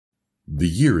The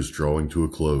year is drawing to a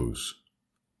close.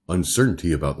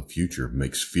 Uncertainty about the future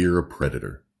makes fear a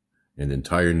predator, and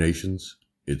entire nations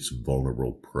its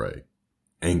vulnerable prey.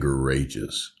 Anger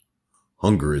rages.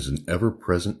 Hunger is an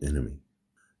ever-present enemy.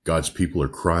 God's people are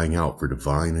crying out for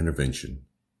divine intervention.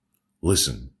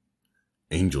 Listen,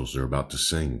 angels are about to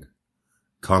sing.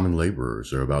 Common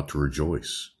laborers are about to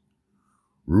rejoice.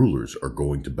 Rulers are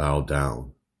going to bow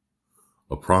down.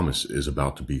 A promise is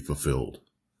about to be fulfilled.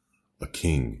 A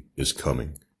king is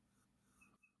coming.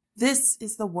 This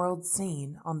is the world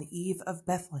scene on the eve of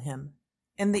Bethlehem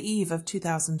and the eve of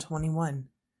 2021.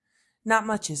 Not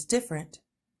much is different,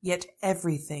 yet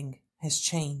everything has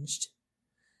changed.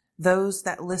 Those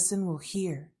that listen will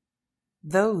hear.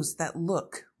 Those that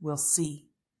look will see.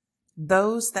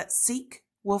 Those that seek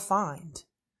will find.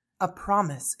 A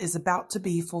promise is about to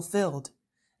be fulfilled.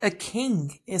 A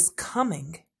king is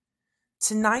coming.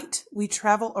 Tonight, we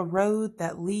travel a road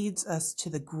that leads us to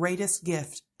the greatest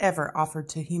gift ever offered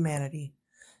to humanity.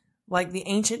 Like the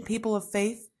ancient people of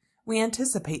faith, we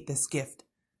anticipate this gift,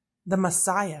 the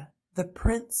Messiah, the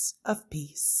Prince of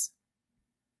Peace.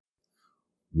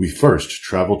 We first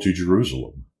travel to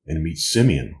Jerusalem and meet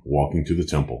Simeon walking to the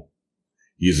temple.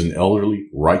 He is an elderly,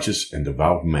 righteous, and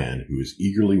devout man who is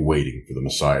eagerly waiting for the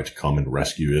Messiah to come and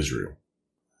rescue Israel.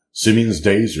 Simeon's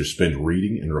days are spent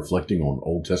reading and reflecting on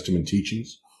Old Testament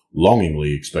teachings,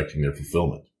 longingly expecting their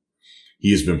fulfillment.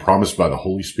 He has been promised by the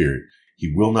Holy Spirit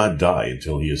he will not die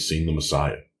until he has seen the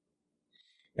Messiah.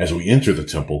 As we enter the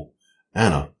temple,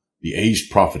 Anna, the aged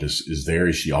prophetess, is there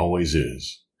as she always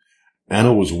is.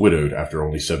 Anna was widowed after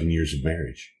only 7 years of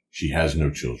marriage. She has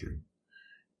no children.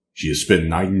 She has spent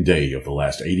night and day of the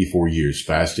last 84 years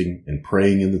fasting and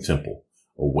praying in the temple,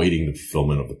 awaiting the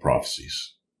fulfillment of the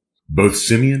prophecies. Both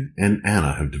Simeon and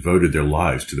Anna have devoted their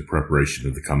lives to the preparation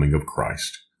of the coming of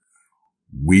Christ.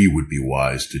 We would be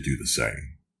wise to do the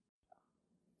same.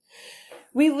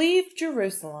 We leave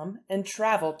Jerusalem and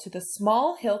travel to the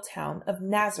small hill town of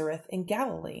Nazareth in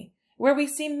Galilee, where we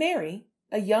see Mary,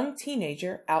 a young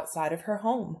teenager outside of her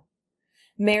home.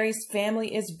 Mary's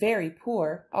family is very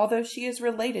poor, although she is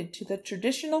related to the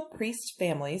traditional priest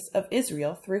families of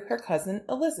Israel through her cousin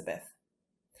Elizabeth.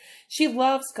 She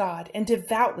loves God and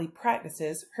devoutly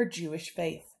practices her Jewish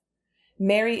faith.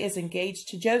 Mary is engaged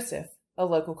to Joseph, a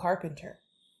local carpenter.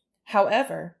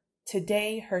 However,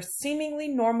 today her seemingly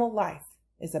normal life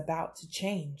is about to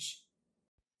change.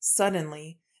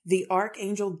 Suddenly, the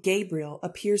archangel Gabriel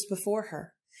appears before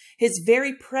her. His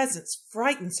very presence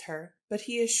frightens her, but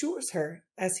he assures her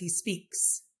as he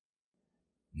speaks.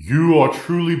 You are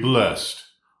truly blessed.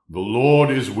 The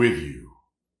Lord is with you.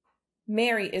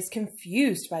 Mary is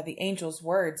confused by the angel's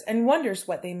words and wonders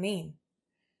what they mean.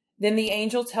 Then the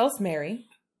angel tells Mary,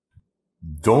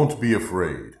 Don't be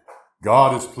afraid.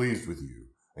 God is pleased with you,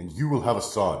 and you will have a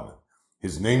son.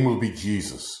 His name will be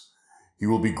Jesus. He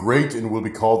will be great and will be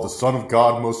called the Son of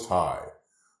God Most High.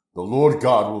 The Lord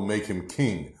God will make him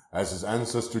king, as his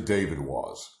ancestor David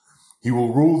was. He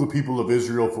will rule the people of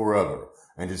Israel forever,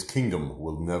 and his kingdom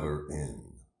will never end.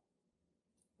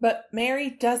 But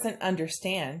Mary doesn't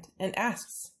understand and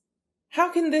asks,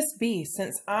 How can this be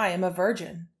since I am a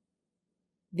virgin?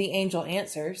 The angel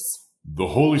answers, The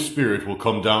Holy Spirit will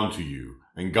come down to you,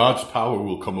 and God's power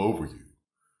will come over you.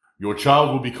 Your child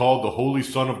will be called the Holy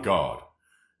Son of God.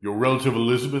 Your relative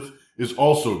Elizabeth is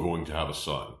also going to have a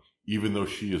son, even though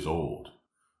she is old.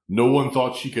 No one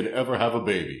thought she could ever have a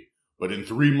baby, but in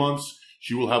 3 months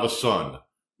she will have a son,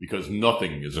 because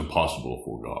nothing is impossible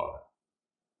for God.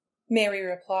 Mary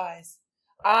replies,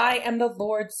 I am the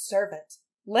Lord's servant.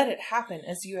 Let it happen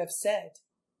as you have said.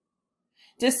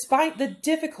 Despite the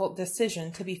difficult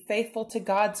decision to be faithful to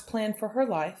God's plan for her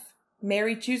life,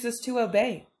 Mary chooses to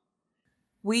obey.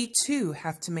 We too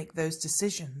have to make those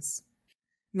decisions.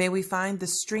 May we find the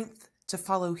strength to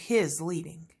follow His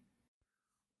leading.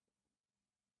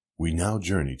 We now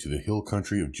journey to the hill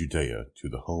country of Judea to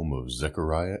the home of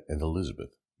Zechariah and Elizabeth,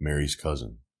 Mary's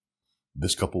cousin.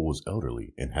 This couple was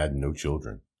elderly and had no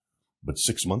children. But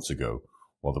 6 months ago,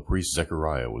 while the priest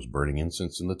Zechariah was burning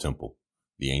incense in the temple,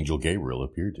 the angel Gabriel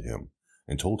appeared to him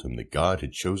and told him that God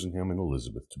had chosen him and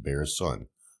Elizabeth to bear a son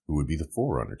who would be the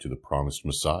forerunner to the promised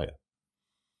Messiah.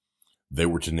 They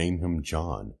were to name him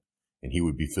John, and he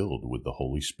would be filled with the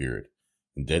Holy Spirit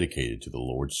and dedicated to the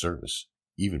Lord's service,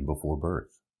 even before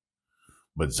birth.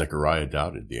 But Zechariah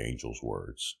doubted the angel's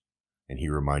words, and he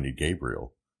reminded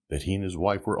Gabriel that he and his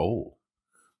wife were old.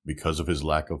 Because of his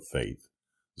lack of faith,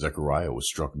 Zechariah was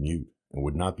struck mute and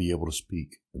would not be able to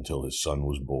speak until his son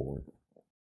was born.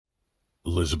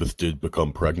 Elizabeth did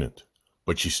become pregnant,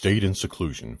 but she stayed in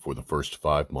seclusion for the first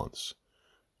 5 months.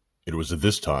 It was at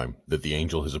this time that the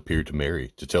angel has appeared to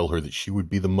Mary to tell her that she would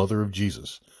be the mother of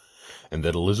Jesus, and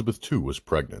that Elizabeth too was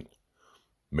pregnant.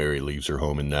 Mary leaves her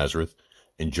home in Nazareth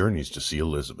and journeys to see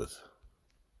Elizabeth.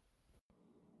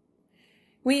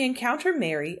 We encounter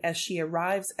Mary as she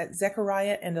arrives at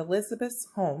Zechariah and Elizabeth's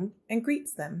home and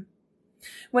greets them.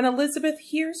 When Elizabeth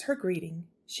hears her greeting,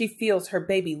 she feels her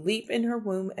baby leap in her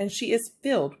womb and she is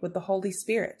filled with the Holy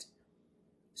Spirit.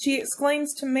 She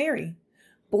exclaims to Mary,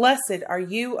 "Blessed are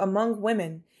you among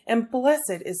women, and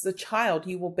blessed is the child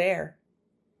you will bear.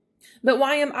 But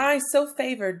why am I so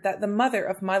favored that the mother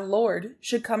of my Lord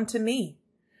should come to me?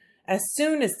 As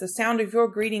soon as the sound of your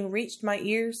greeting reached my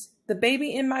ears, the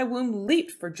baby in my womb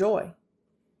leaped for joy.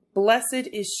 Blessed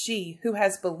is she who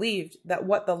has believed that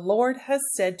what the Lord has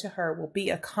said to her will be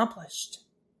accomplished."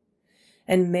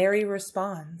 And Mary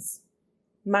responds,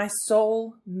 "My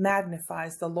soul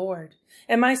magnifies the Lord,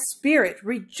 and my spirit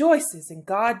rejoices in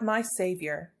God my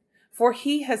Savior, for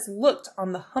he has looked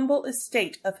on the humble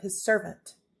estate of his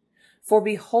servant. For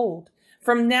behold,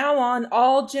 from now on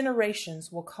all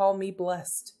generations will call me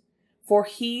blessed. For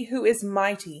he who is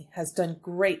mighty has done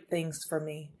great things for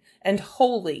me, and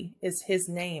holy is his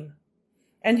name.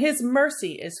 And his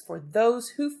mercy is for those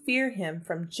who fear him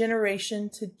from generation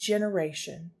to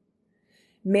generation."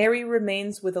 Mary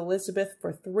remains with Elizabeth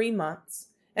for 3 months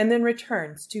and then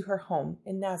returns to her home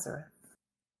in Nazareth.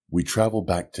 We travel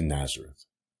back to Nazareth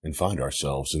and find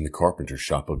ourselves in the carpenter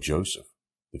shop of Joseph,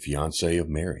 the fiancé of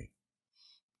Mary.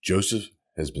 Joseph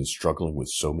has been struggling with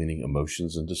so many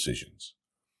emotions and decisions.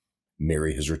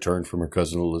 Mary has returned from her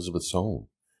cousin Elizabeth's home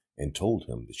and told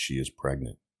him that she is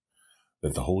pregnant,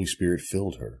 that the Holy Spirit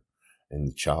filled her, and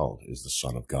the child is the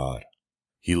Son of God.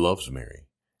 He loves Mary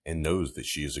and knows that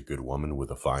she is a good woman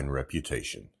with a fine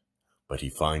reputation, but he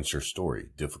finds her story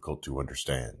difficult to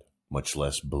understand, much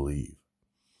less believe.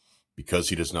 Because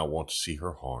he does not want to see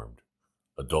her harmed,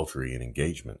 adultery and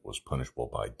engagement was punishable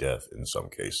by death in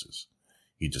some cases.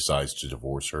 He decides to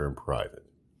divorce her in private.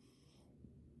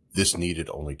 This needed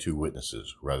only 2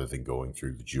 witnesses rather than going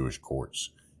through the Jewish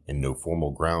courts, and no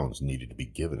formal grounds needed to be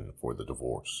given for the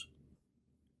divorce.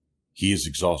 He is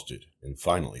exhausted and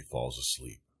finally falls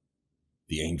asleep.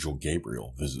 The angel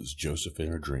Gabriel visits Joseph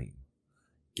in a dream.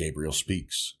 Gabriel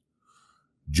speaks,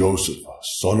 "Joseph,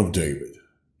 son of David,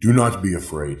 do not be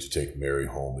afraid to take Mary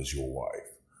home as your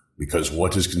wife, because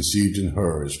what is conceived in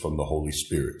her is from the Holy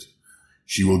Spirit.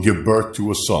 She will give birth to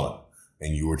a son,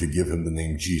 and you are to give him the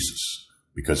name Jesus,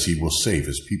 because he will save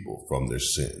his people from their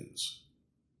sins."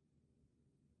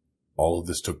 All of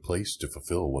this took place to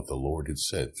fulfill what the Lord had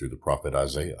said through the prophet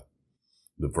Isaiah.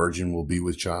 The virgin will be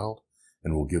with child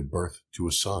and will give birth to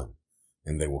a son,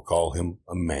 and they will call him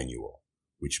Emmanuel,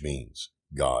 which means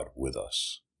God with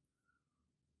us.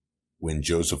 When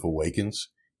Joseph awakens,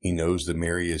 he knows that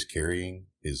Mary is carrying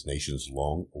his nation's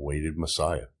long-awaited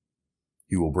Messiah.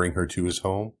 He will bring her to his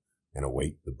home and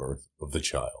await the birth of the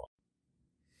child.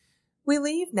 We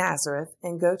leave Nazareth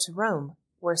and go to Rome,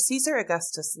 where Caesar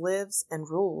Augustus lives and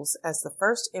rules as the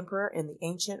first emperor in the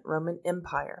ancient Roman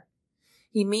Empire.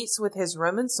 He meets with his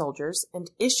Roman soldiers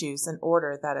and issues an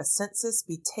order that a census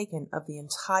be taken of the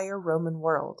entire Roman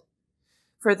world.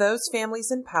 For those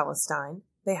families in Palestine,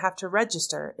 they have to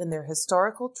register in their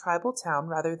historical tribal town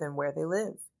rather than where they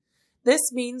live.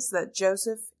 This means that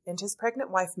Joseph and his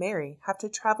pregnant wife Mary have to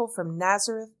travel from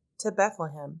Nazareth to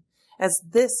Bethlehem, as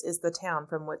this is the town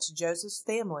from which Joseph's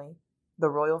family, the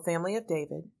royal family of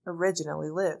David, originally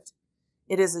lived.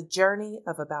 It is a journey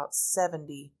of about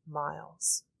 70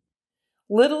 miles.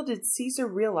 Little did Caesar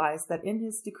realize that in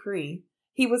his decree,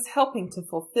 he was helping to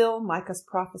fulfill Micah's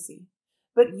prophecy.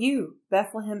 "But you,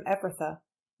 Bethlehem Ephrathah,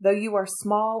 though you are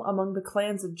small among the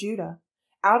clans of Judah,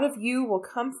 out of you will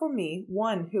come for me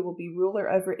one who will be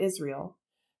ruler over Israel,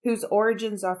 whose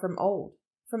origins are from old,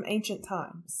 from ancient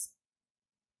times."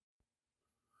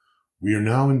 We are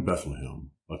now in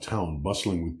Bethlehem, a town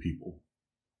bustling with people.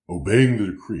 Obeying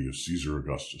the decree of Caesar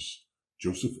Augustus,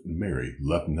 Joseph and Mary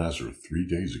left Nazareth 3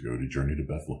 days ago to journey to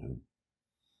Bethlehem.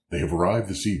 They have arrived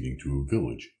this evening to a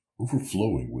village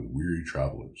overflowing with weary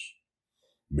travelers.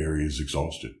 Mary is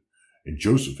exhausted, and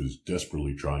Joseph is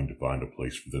desperately trying to find a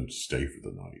place for them to stay for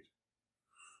the night.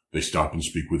 They stop and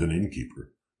speak with an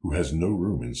innkeeper who has no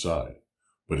room inside,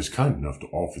 but is kind enough to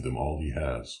offer them all he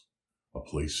has, a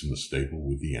place in the stable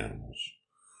with the animals.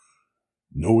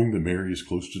 Knowing that Mary is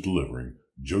close to delivering,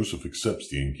 Joseph accepts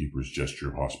the innkeeper's gesture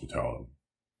of hospitality.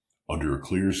 Under a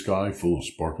clear sky full of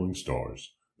sparkling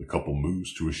stars, the couple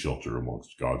moves to a shelter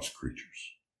amongst God's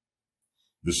creatures.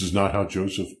 This is not how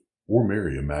Joseph or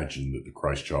Mary imagined that the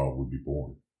Christ child would be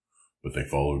born, but they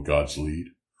followed God's lead,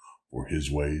 for his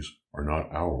ways are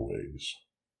not our ways.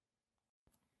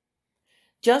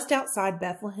 Just outside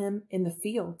Bethlehem in the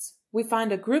fields, we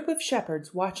find a group of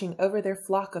shepherds watching over their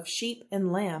flock of sheep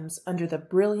and lambs under the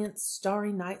brilliant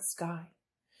starry night sky.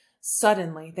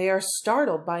 Suddenly, they are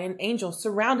startled by an angel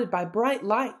surrounded by bright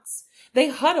lights. They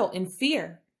huddle in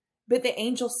fear, but the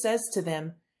angel says to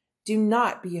them, "Do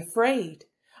not be afraid.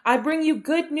 I bring you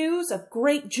good news of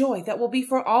great joy that will be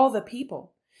for all the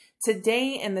people.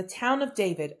 Today in the town of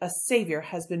David, a Savior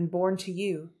has been born to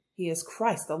you. He is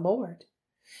Christ the Lord.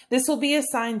 This will be a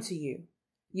sign to you.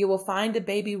 You will find a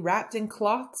baby wrapped in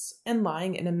cloths and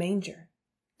lying in a manger."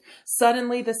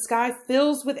 Suddenly the sky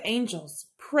fills with angels,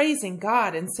 praising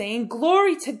God and saying,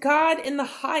 "Glory to God in the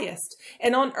highest,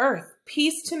 and on earth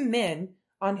peace to men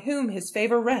on whom his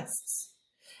favor rests."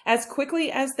 As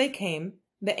quickly as they came,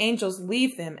 the angels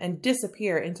leave them and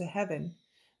disappear into heaven.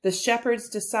 The shepherds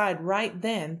decide right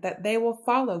then that they will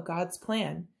follow God's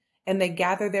plan, and they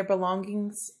gather their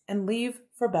belongings and leave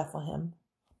for Bethlehem.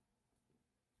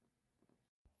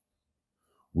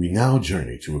 We now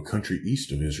journey to a country east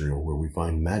of Israel where we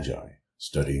find Magi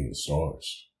studying the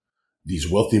stars. These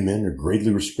wealthy men are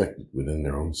greatly respected within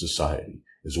their own society,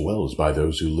 as well as by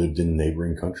those who lived in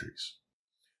neighboring countries.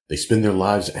 They spend their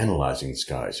lives analyzing the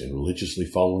skies and religiously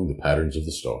following the patterns of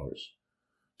the stars.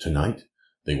 Tonight,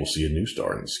 they will see a new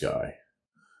star in the sky.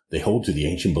 They hold to the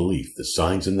ancient belief that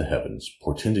signs in the heavens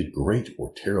portended great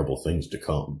or terrible things to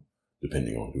come,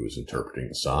 depending on who is interpreting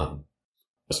the sign.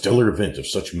 A stellar event of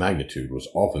such magnitude was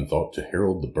often thought to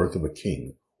herald the birth of a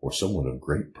king or someone of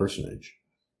great personage.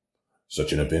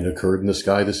 Such an event occurred in the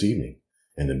sky this evening,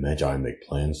 and the Magi make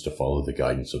plans to follow the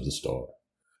guidance of the star.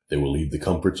 They will leave the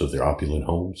comforts of their opulent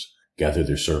homes, gather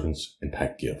their servants, and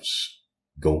pack gifts: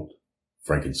 gold,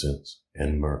 frankincense,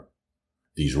 and myrrh.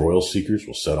 These royal seekers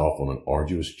will set off on an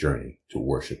arduous journey to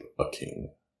worship a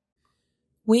king.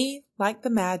 We, like the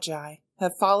Magi,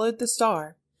 have followed the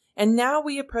star, and now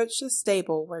we approach the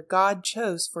stable where God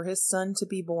chose for his son to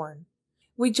be born.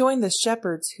 We join the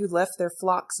shepherds who left their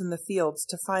flocks in the fields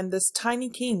to find this tiny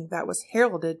king that was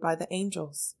heralded by the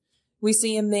angels. We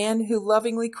see a man who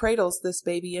lovingly cradles this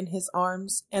baby in his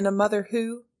arms, and a mother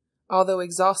who, although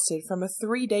exhausted from a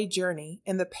 3-day journey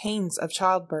and the pains of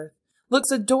childbirth,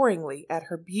 looks adoringly at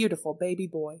her beautiful baby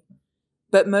boy.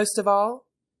 But most of all,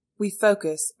 we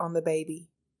focus on the baby.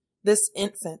 This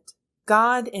infant,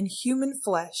 God in human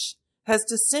flesh, has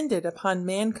descended upon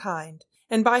mankind,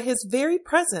 and by his very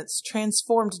presence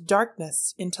transformed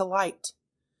darkness into light.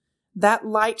 That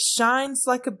light shines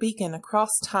like a beacon across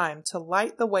time to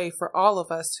light the way for all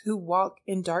of us who walk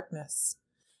in darkness.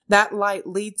 That light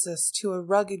leads us to a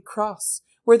rugged cross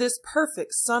where this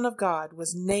perfect Son of God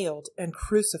was nailed and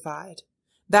crucified.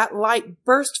 That light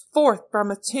burst forth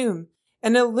from a tomb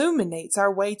and illuminates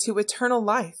our way to eternal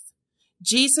life.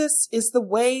 Jesus is the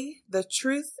way, the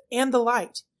truth, and the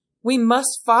light. We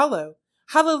must follow.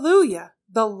 Hallelujah!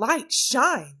 The light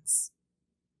shines.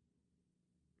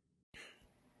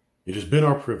 It has been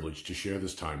our privilege to share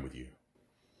this time with you.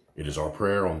 It is our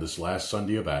prayer on this last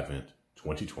Sunday of Advent,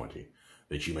 2020,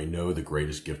 that you may know the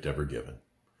greatest gift ever given,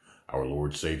 our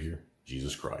Lord Savior,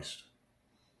 Jesus Christ.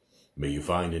 May you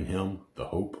find in him the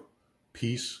hope,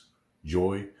 peace,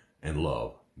 joy, and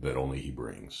love that only he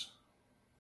brings.